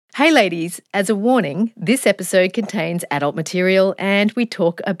Hey ladies, as a warning, this episode contains adult material and we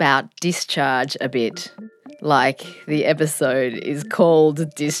talk about discharge a bit. Like the episode is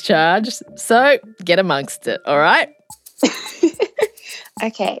called Discharge, so get amongst it, all right?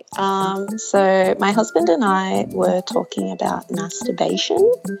 Okay, so my husband and I were talking about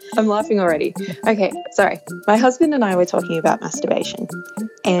masturbation. I'm laughing already. Okay, sorry. My husband and I were talking about masturbation,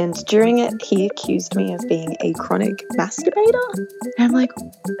 and during it, he accused me of being a chronic masturbator. And I'm like,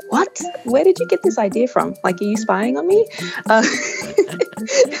 what? Where did you get this idea from? Like, are you spying on me?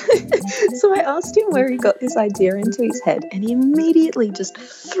 So I asked him where he got this idea into his head, and he immediately just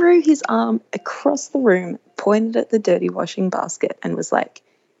threw his arm across the room, pointed at the dirty washing basket, and was like,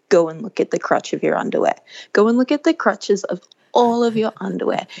 go and look at the crotch of your underwear. Go and look at the crotches of all of your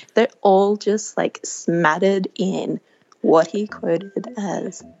underwear. They're all just like smattered in what he quoted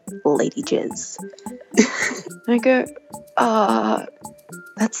as lady jizz. I go,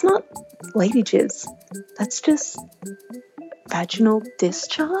 that's not lady jizz. That's just vaginal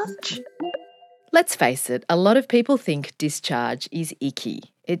discharge. Let's face it, a lot of people think discharge is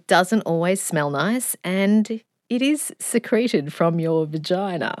icky. It doesn't always smell nice and it is secreted from your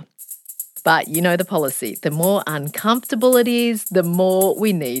vagina. But you know the policy. The more uncomfortable it is, the more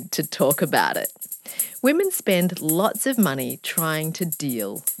we need to talk about it. Women spend lots of money trying to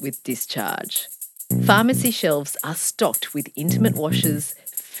deal with discharge. Pharmacy shelves are stocked with intimate washes,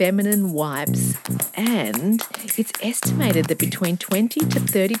 feminine wipes, and it's estimated that between 20 to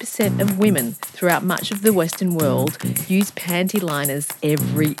 30% of women throughout much of the Western world use panty liners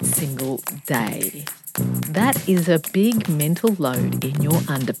every single day. That is a big mental load in your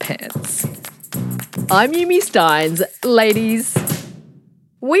underpants. I'm Yumi Steins. Ladies,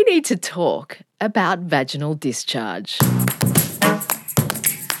 we need to talk about vaginal discharge.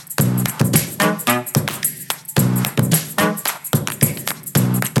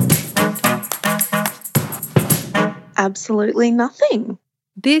 Absolutely nothing.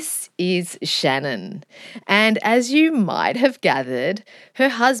 This is Shannon, and as you might have gathered, her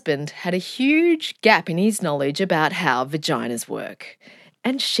husband had a huge gap in his knowledge about how vaginas work.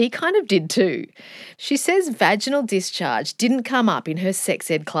 And she kind of did too. She says vaginal discharge didn't come up in her sex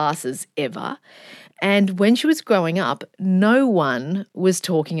ed classes ever, and when she was growing up, no one was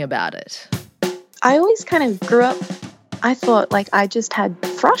talking about it. I always kind of grew up, I thought like I just had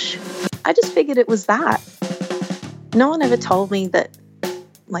thrush. I just figured it was that. No one ever told me that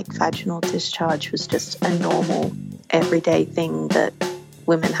like vaginal discharge was just a normal, everyday thing that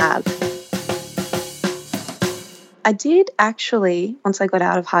women have. I did actually, once I got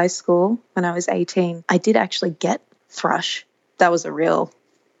out of high school when I was 18, I did actually get thrush. That was a real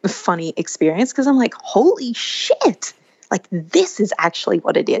funny experience because I'm like, holy shit, like this is actually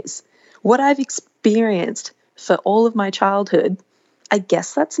what it is. What I've experienced for all of my childhood, I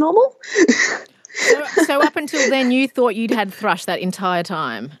guess that's normal. So up until then, you thought you'd had thrush that entire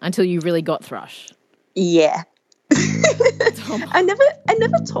time until you really got thrush? Yeah. I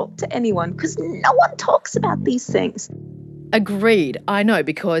never talked to anyone because no one talks about these things. Agreed. I know,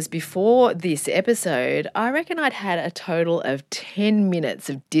 because before this episode, I reckon I'd had a total of 10 minutes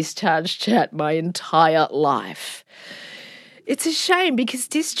of discharge chat my entire life. It's a shame because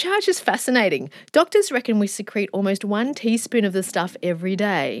discharge is fascinating. Doctors reckon we secrete almost 1 teaspoon of the stuff every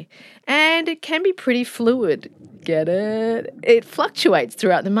day. And it can be pretty fluid. Get it? It fluctuates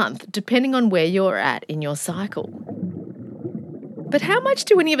throughout the month, depending on where you're at in your cycle. But how much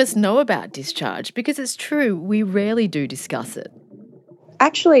do any of us know about discharge? Because it's true, we rarely do discuss it.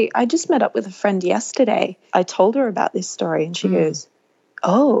 Actually, I just met up with a friend yesterday. I told her about this story and she goes,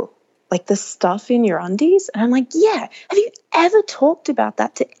 oh, like the stuff in your undies? And I'm like, yeah, have you ever talked about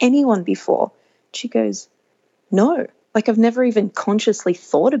that to anyone before? She goes, no, like I've never even consciously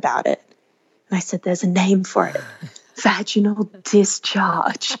thought about it. And I said, there's a name for it. Vaginal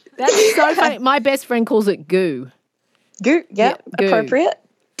discharge. That's so funny. My best friend calls it goo. Goo, yeah, goo. Appropriate.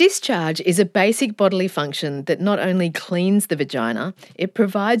 Discharge is a basic bodily function that not only cleans the vagina, it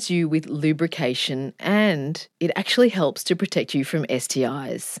provides you with lubrication and it actually helps to protect you from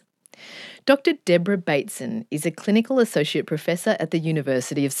STIs. Dr. Deborah Bateson is a clinical associate professor at the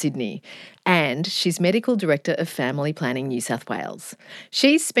University of Sydney and she's medical director of Family Planning New South Wales.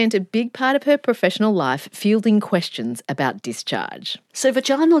 She's spent a big part of her professional life fielding questions about discharge. So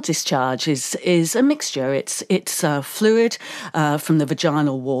vaginal discharge is a mixture. It's fluid from the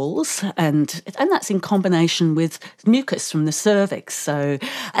vaginal walls and that's in combination with mucus from the cervix. So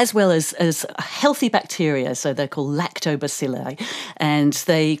as well as healthy bacteria, so they're called lactobacilli, and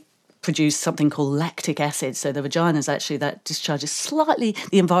they produce something called lactic acid. So the vagina is actually, that discharge is the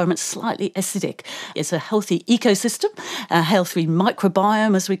environment's slightly acidic. It's a healthy ecosystem, a healthy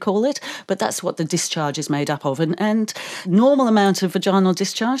microbiome, as we call it, but that's what the discharge is made up of. And normal amount of vaginal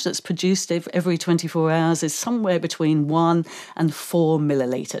discharge that's produced every 24 hours is somewhere between 1 and 4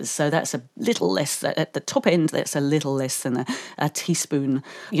 millilitres. So that's a little less, at the top end, that's a little less than a teaspoon.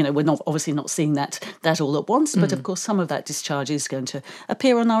 We're obviously not seeing that all at once, but of course some of that discharge is going to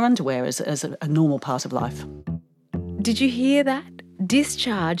appear on our underwear as a normal part of life. Did you hear that?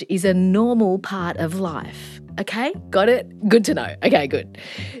 Discharge is a normal part of life. Okay, got it? Good to know. Okay, good.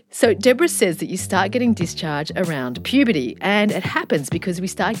 So Deborah says that you start getting discharge around puberty, and it happens because we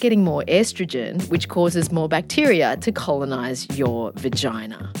start getting more estrogen, which causes more bacteria to colonise your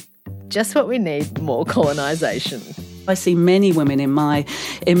vagina. Just what we need, more colonisation. I see many women in my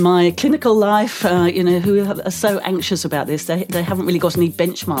clinical life, who are so anxious about this. They haven't really got any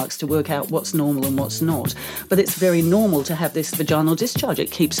benchmarks to work out what's normal and what's not. But it's very normal to have this vaginal discharge. It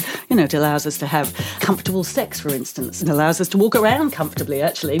keeps, it allows us to have comfortable sex, for instance. It allows us to walk around comfortably,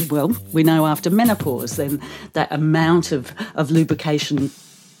 actually. Well, we know after menopause, then that amount of lubrication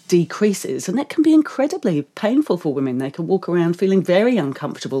decreases, and that can be incredibly painful for women. They can walk around feeling very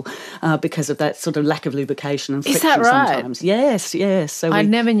uncomfortable because of that sort of lack of lubrication and friction. Is that right? Sometimes. Yes. So I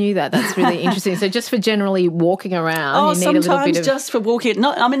never knew that. That's really interesting. So just for generally walking around, you need a little bit of... just for walking.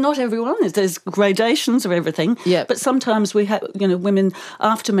 Not everyone. There's gradations of everything. Yeah. But sometimes we have, women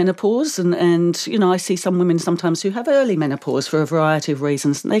after menopause, and I see some women sometimes who have early menopause for a variety of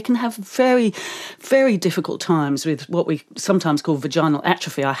reasons, and they can have very, very difficult times with what we sometimes call vaginal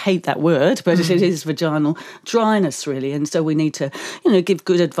atrophy. I hate that word, but it is vaginal dryness, really. And so we need to, give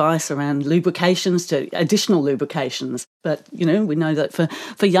good advice around lubrications, to additional lubrications. But, we know that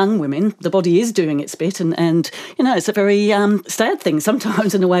for young women, the body is doing its bit. And it's a very sad thing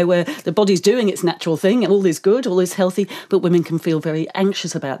sometimes, in a way where the body's doing its natural thing. All is good, all is healthy, but women can feel very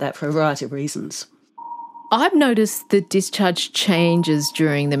anxious about that for a variety of reasons. I've noticed that discharge changes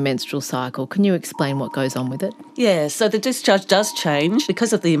during the menstrual cycle. Can you explain what goes on with it? Yeah, so the discharge does change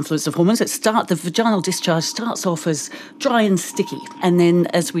because of the influence of hormones. The vaginal discharge starts off as dry and sticky, and then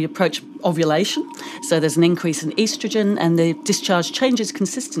as we approach ovulation, so there's an increase in estrogen, and the discharge changes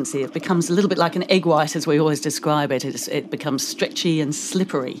consistency. It becomes a little bit like an egg white, as we always describe it. It becomes stretchy and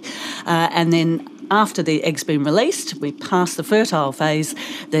slippery, and then after the egg's been released, we pass the fertile phase,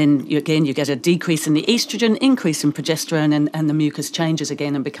 then you get a decrease in the estrogen, increase in progesterone, and the mucus changes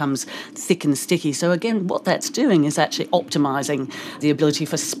again and becomes thick and sticky. So again, what that's doing is actually optimising the ability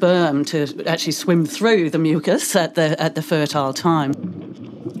for sperm to actually swim through the mucus at the fertile time.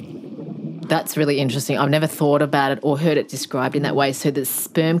 That's really interesting. I've never thought about it or heard it described in that way, so that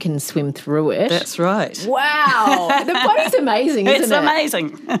sperm can swim through it. That's right. Wow. The body's amazing, isn't it? It's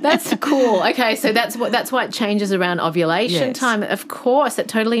amazing. That's cool. Okay, so that's why it changes around ovulation time. Of course, that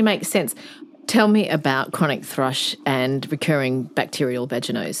totally makes sense. Tell me about chronic thrush and recurring bacterial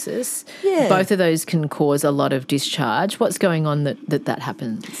vaginosis. Yeah. Both of those can cause a lot of discharge. What's going on that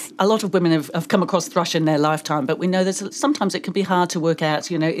happens? A lot of women have come across thrush in their lifetime, but we know that sometimes it can be hard to work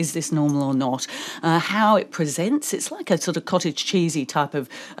out, is this normal or not? How it presents, it's like a sort of cottage cheesy type of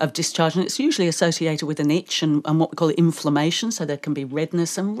discharge, and it's usually associated with an itch and what we call inflammation, so there can be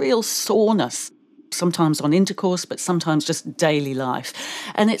redness and real soreness. Sometimes on intercourse, but sometimes just daily life.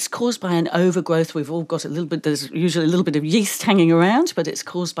 And it's caused by an overgrowth. We've all got there's usually a little bit of yeast hanging around, but it's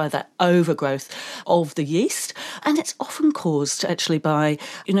caused by that overgrowth of the yeast. And it's often caused actually by,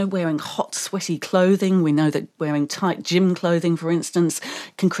 wearing hot, sweaty clothing. We know that wearing tight gym clothing, for instance,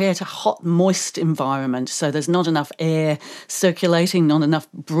 can create a hot, moist environment. So there's not enough air circulating, not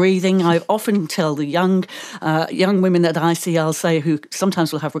enough breathing. I often tell the young women that I see, I'll say, who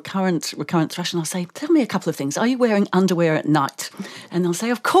sometimes will have recurrent thrush, and I'll say, tell me a couple of things. Are you wearing underwear at night? And they'll say,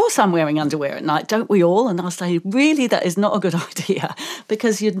 of course I'm wearing underwear at night, don't we all? And I'll say, really, that is not a good idea,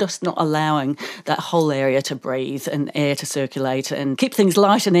 because you're just not allowing that whole area to breathe and air to circulate and keep things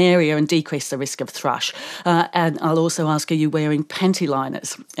light and airy and decrease the risk of thrush. And I'll also ask, are you wearing panty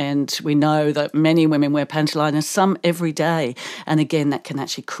liners? And we know that many women wear panty liners, some every day. And again, that can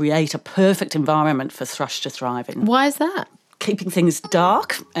actually create a perfect environment for thrush to thrive in. Why is that? Keeping things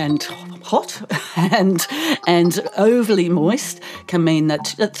dark and hot and overly moist can mean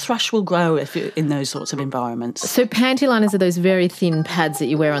that thrush will grow if you're in those sorts of environments. So panty liners are those very thin pads that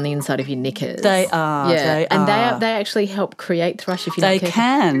you wear on the inside of your knickers. They are. Yeah. They actually help create thrush if you're not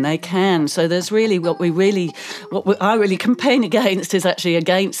careful. They can. So there's really what I really campaign against is actually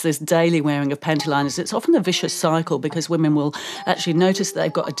against this daily wearing of panty liners. It's often a vicious cycle, because women will actually notice that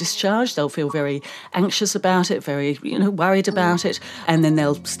they've got a discharge. They'll feel very anxious about it, very worried about it, and then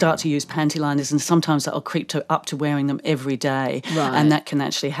they'll start to use panty liners, and sometimes that'll creep up to wearing them every day. Right. And that can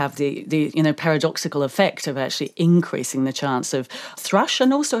actually have the paradoxical effect of actually increasing the chance of thrush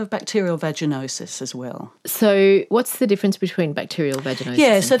and also of bacterial vaginosis as well. So what's the difference between bacterial vaginosis?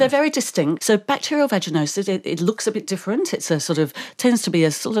 Yeah, so they're very distinct. So bacterial vaginosis, it looks a bit different. It's tends to be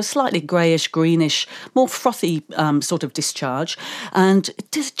a sort of slightly greyish, greenish, more frothy sort of discharge, and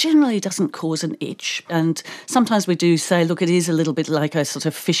it generally doesn't cause an itch. And sometimes we do say, look, it is a little bit like a sort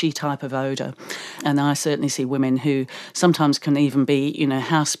of fishy type of odour. And I certainly see women who sometimes can even be,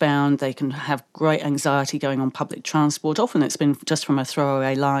 housebound. They can have great anxiety going on public transport. Often it's been just from a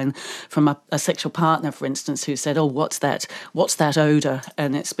throwaway line from a sexual partner, for instance, who said, oh, what's that odour?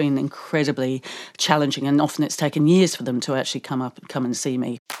 And it's been incredibly challenging, and often it's taken years for them to actually come and see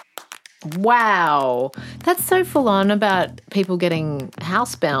me. Wow. That's so full on about people getting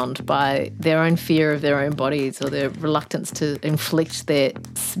housebound by their own fear of their own bodies or their reluctance to inflict their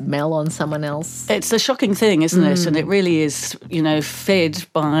smell on someone else. It's a shocking thing, isn't it? And it really is, fed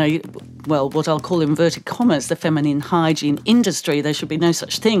by, well, what I'll call inverted commas, the feminine hygiene industry. There should be no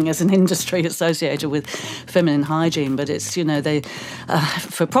such thing as an industry associated with feminine hygiene, but it's, they,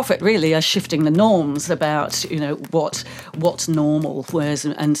 for profit really, are shifting the norms about, what's normal.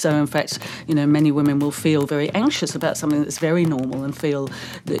 And so, in fact, many women will feel very anxious about something that's very normal and feel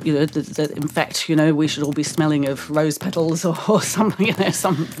that, that in fact, we should all be smelling of rose petals or something,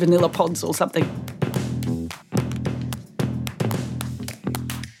 some vanilla pods or something.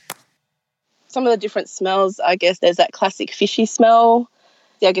 Some of the different smells, I guess there's that classic fishy smell.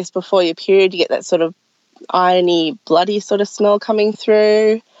 I guess before your period, you get that sort of irony, bloody sort of smell coming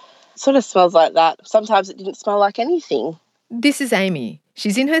through. Sort of smells like that. Sometimes it didn't smell like anything. This is Amy.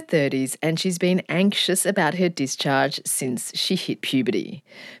 She's in her 30s and she's been anxious about her discharge since she hit puberty.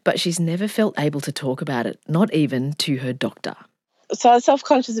 But she's never felt able to talk about it, not even to her doctor. So I was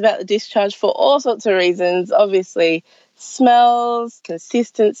self-conscious about the discharge for all sorts of reasons. Obviously, smells,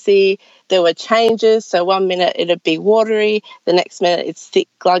 consistency, there were changes. So one minute it'd be watery, the next minute it's thick,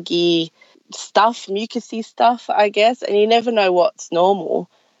 gluggy stuff, mucousy stuff, I guess, and you never know what's normal.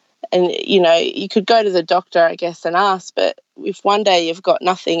 And, you could go to the doctor, I guess, and ask, but if one day you've got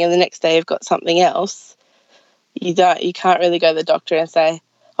nothing and the next day you've got something else, you can't really go to the doctor and say,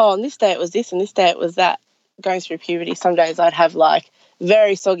 oh, on this day it was this and this day it was that. Going through puberty, some days I'd have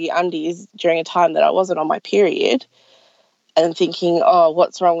very soggy undies during a time that I wasn't on my period, and thinking, oh,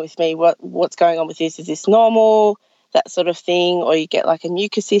 what's wrong with me? What's going on with this? Is this normal? That sort of thing. Or you get a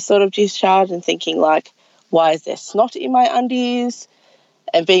mucousy sort of discharge and thinking why is there snot in my undies?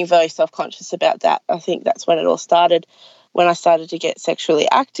 And being very self-conscious about that. I think that's when it all started. When I started to get sexually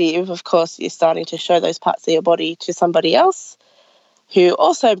active, of course, you're starting to show those parts of your body to somebody else who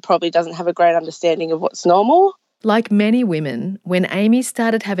also probably doesn't have a great understanding of what's normal. Like many women, when Amy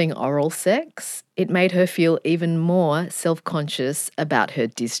started having oral sex, it made her feel even more self-conscious about her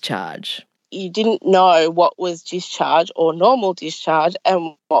discharge. You didn't know what was discharge or normal discharge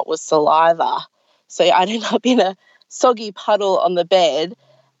and what was saliva. So I'd end up in a soggy puddle on the bed,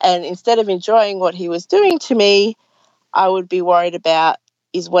 and instead of enjoying what he was doing to me, I would be worried about,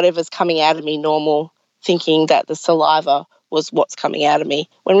 is whatever's coming out of me normal, thinking that the saliva was what's coming out of me,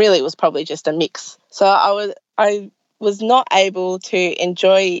 when really it was probably just a mix. So I was not able to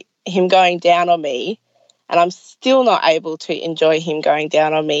enjoy him going down on me, and I'm still not able to enjoy him going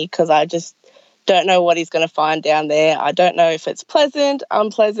down on me because I just don't know what he's going to find down there. I don't know if it's pleasant,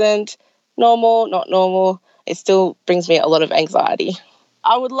 unpleasant, normal, not normal. It still brings me a lot of anxiety.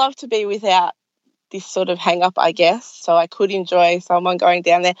 I would love to be without this sort of hang-up, I guess, so I could enjoy someone going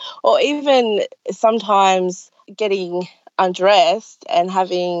down there, or even sometimes getting undressed and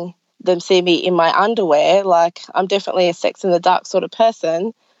having them see me in my underwear. I'm definitely a sex in the dark sort of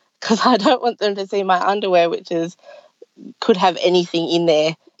person because I don't want them to see my underwear, which could have anything in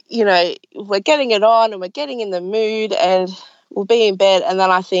there. We're getting it on and we're getting in the mood and we'll be in bed, and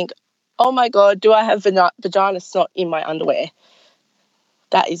then I think, oh my God, do I have vagina snot in my underwear?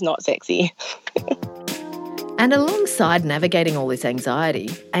 That is not sexy. And alongside navigating all this anxiety,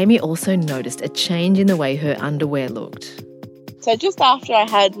 Amy also noticed a change in the way her underwear looked. So just after I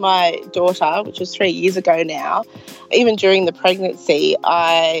had my daughter, which was 3 years ago now, even during the pregnancy,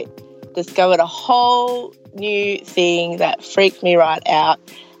 I discovered a whole new thing that freaked me right out,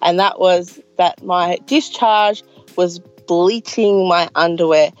 and that was that my discharge was bleaching my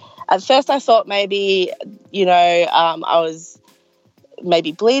underwear. At first I thought maybe, I was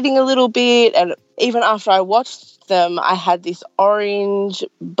maybe bleeding a little bit, and even after I watched them, I had this orange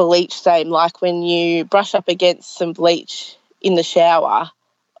bleach stain, like when you brush up against some bleach in the shower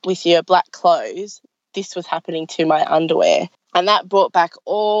with your black clothes, this was happening to my underwear. And that brought back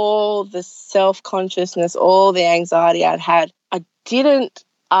all the self-consciousness, all the anxiety I'd had. I didn't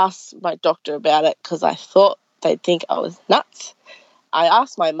ask my doctor about it because I thought they'd think I was nuts. I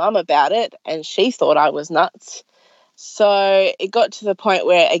asked my mum about it and she thought I was nuts. So it got to the point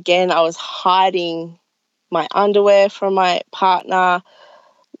where, again, I was hiding my underwear from my partner,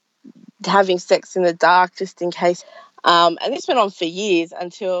 having sex in the dark just in case. And this went on for years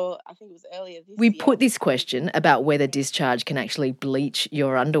until I think it was earlier this year. We put this question about whether discharge can actually bleach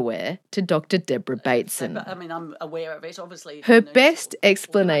your underwear to Dr. Deborah Bateson. I mean, I'm aware of it, obviously. Her best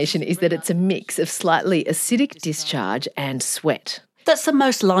explanation is that it's a mix of slightly acidic discharge and sweat. That's the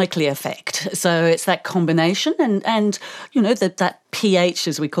most likely effect. So it's that combination and that pH,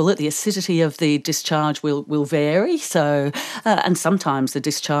 as we call it, the acidity of the discharge will vary. So, and sometimes the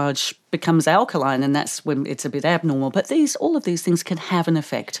discharge becomes alkaline and that's when it's a bit abnormal. But all of these things can have an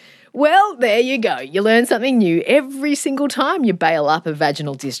effect. Well, there you go. You learn something new every single time you bail up a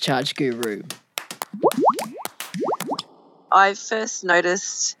vaginal discharge guru. I first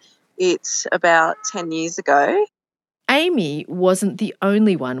noticed it about 10 years ago. Amy wasn't the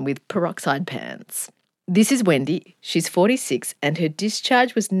only one with peroxide pants. This is Wendy. She's 46 and her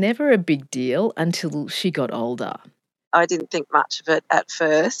discharge was never a big deal until she got older. I didn't think much of it at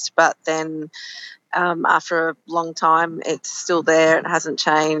first, but then after a long time, it's still there. It hasn't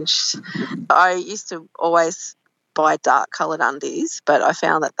changed. I used to always buy dark-coloured undies, but I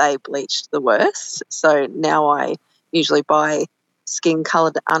found that they bleached the worst. So now I usually buy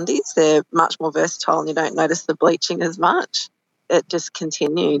skin-coloured undies. They're much more versatile and you don't notice the bleaching as much. It just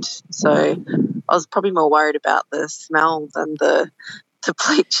continued. So I was probably more worried about the smell than the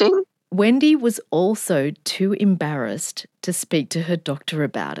bleaching. Wendy was also too embarrassed to speak to her doctor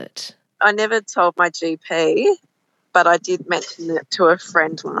about it. I never told my GP, but I did mention it to a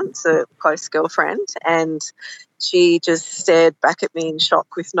friend once, a close girlfriend, and she just stared back at me in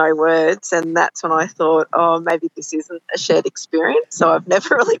shock with no words, and that's when I thought, oh, maybe this isn't a shared experience, so I've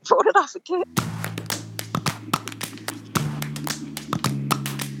never really brought it up again.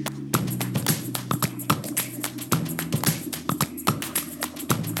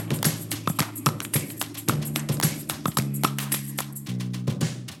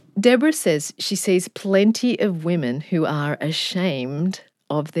 Deborah says she sees plenty of women who are ashamed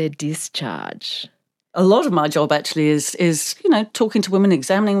of their discharge. A lot of my job actually is talking to women,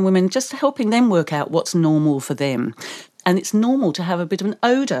 examining women, just helping them work out what's normal for them. And it's normal to have a bit of an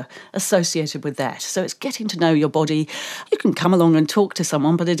odour associated with that. So it's getting to know your body. You can come along and talk to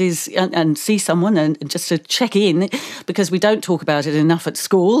someone, but it is, and see someone and just to check in, because we don't talk about it enough at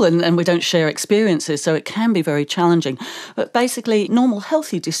school and we don't share experiences. So it can be very challenging. But basically, normal,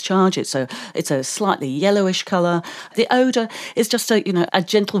 healthy discharge, it's a slightly yellowish colour. The odour is just a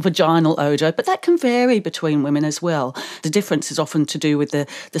gentle vaginal odour, but that can vary between women as well. The difference is often to do with the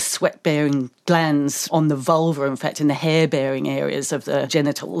sweat-bearing glands on the vulva, in fact, in the hair-bearing areas of the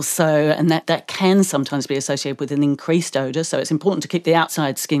genitals. So, and that can sometimes be associated with an increased odour. So it's important to keep the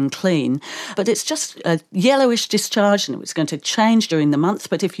outside skin clean. But it's just a yellowish discharge and it's going to change during the month.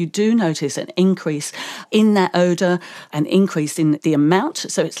 But if you do notice an increase in that odour, an increase in the amount,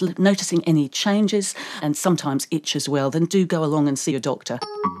 so it's noticing any changes and sometimes itch as well, then do go along and see your doctor.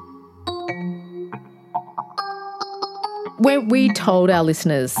 When we told our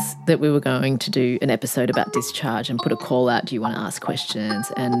listeners that we were going to do an episode about discharge and put a call out, do you want to ask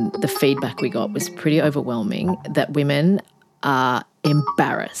questions? And the feedback we got was pretty overwhelming that women are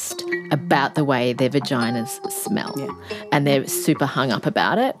embarrassed about the way their vaginas smell. Yeah. And they're super hung up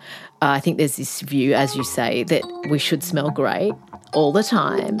about it. I think there's this view, as you say, that we should smell great all the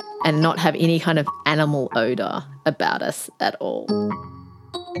time and not have any kind of animal odour about us at all.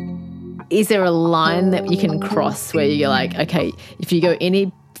 Is there a line that you can cross where you're like, okay, if you go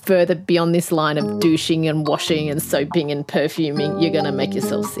any further beyond this line of douching and washing and soaping and perfuming, you're going to make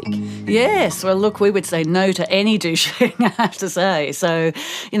yourself sick? Yes. Well, look, we would say no to any douching, I have to say. So,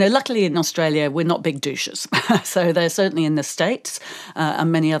 luckily in Australia, we're not big douchers. So they're certainly in the States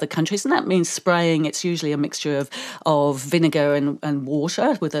and many other countries. And that means spraying. It's usually a mixture of vinegar and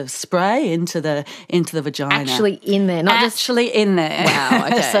water with a spray into the vagina. Actually in there, not just... Actually in there. Wow,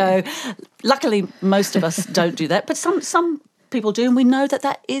 okay. So luckily most of us don't do that, but some people do, and we know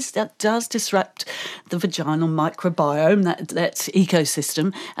that does disrupt the vaginal microbiome, that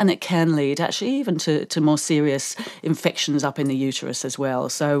ecosystem, and it can lead actually even to more serious infections up in the uterus as well.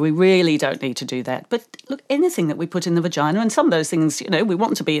 So we really don't need to do that. But look, anything that we put in the vagina, and some of those things, we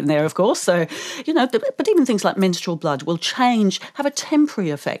want to be in there, of course. So, but even things like menstrual blood will have a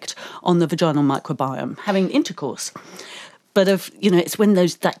temporary effect on the vaginal microbiome, having intercourse. But it's when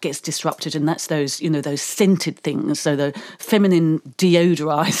that gets disrupted, and that's those scented things. So the feminine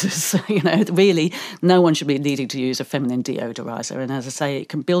deodorizers, really no one should be needing to use a feminine deodorizer. And as I say, it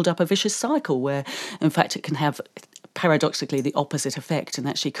can build up a vicious cycle where, in fact, it can have paradoxically the opposite effect and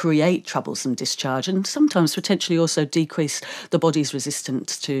actually create troublesome discharge, and sometimes potentially also decrease the body's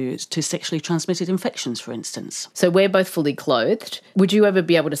resistance to sexually transmitted infections, for instance. So we're both fully clothed. Would you ever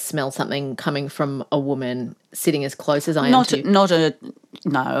be able to smell something coming from a woman sitting as close as I am to you?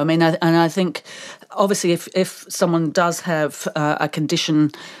 No. I mean, I think obviously if someone does have a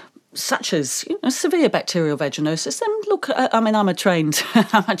condition such as severe bacterial vaginosis, then look, I mean, I'm a trained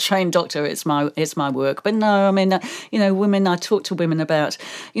doctor. It's my work. But no, I mean, women. I talk to women about,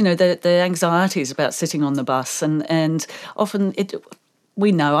 their anxieties about sitting on the bus, and often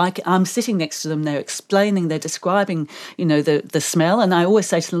we know I'm sitting next to them. They're explaining, they're describing, the smell, and I always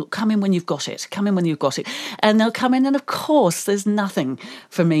say to them, "Look, come in when you've got it. Come in when you've got it." And they'll come in, and of course, there's nothing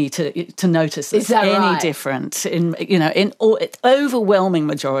for me to notice that's any different in overwhelming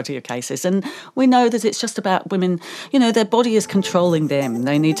majority of cases. And we know that it's just about women. Their body is controlling them.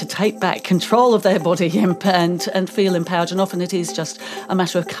 They need to take back control of their body and feel empowered. And often it is just a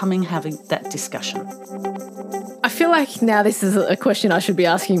matter of having that discussion. I feel like now this is a question I should be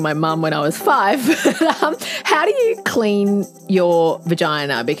asking my mum when I was 5. How do you clean your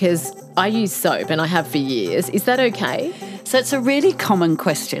vagina? Because I use soap and I have for years. Is that okay? So it's a really common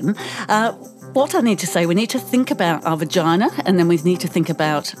question. What I need to say, we need to think about our vagina and then we need to think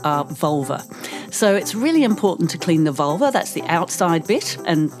about our vulva. So it's really important to clean the vulva, that's the outside bit,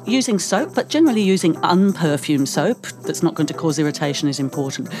 and using soap, but generally using unperfumed soap that's not going to cause irritation is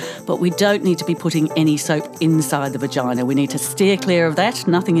important. But we don't need to be putting any soap inside the vagina. We need to steer clear of that,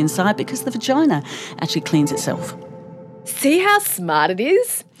 nothing inside, because the vagina actually cleans itself. See how smart it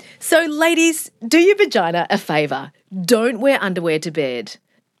is? So ladies, do your vagina a favour. Don't wear underwear to bed.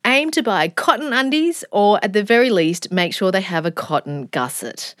 Aim to buy cotton undies, or at the very least, make sure they have a cotton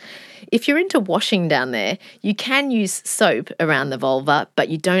gusset. If you're into washing down there, you can use soap around the vulva, but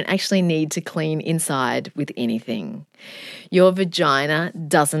you don't actually need to clean inside with anything. Your vagina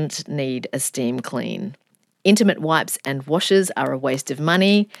doesn't need a steam clean. Intimate wipes and washers are a waste of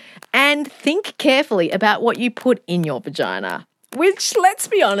money. And think carefully about what you put in your vagina, which, let's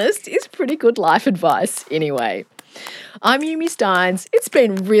be honest, is pretty good life advice anyway. I'm Yumi Steins. It's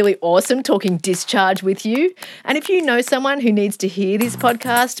been really awesome talking discharge with you. And if you know someone who needs to hear this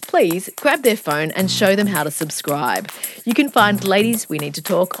podcast, please grab their phone and show them how to subscribe. You can find Ladies We Need to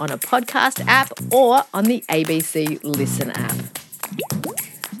Talk on a podcast app or on the ABC Listen app.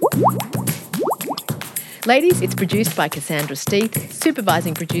 Ladies, it's produced by Cassandra Steeth,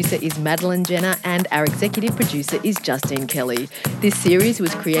 supervising producer is Madeline Jenner, and our executive producer is Justine Kelly. This series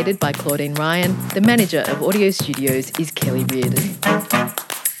was created by Claudine Ryan. The manager of Audio Studios is Kelly Reardon.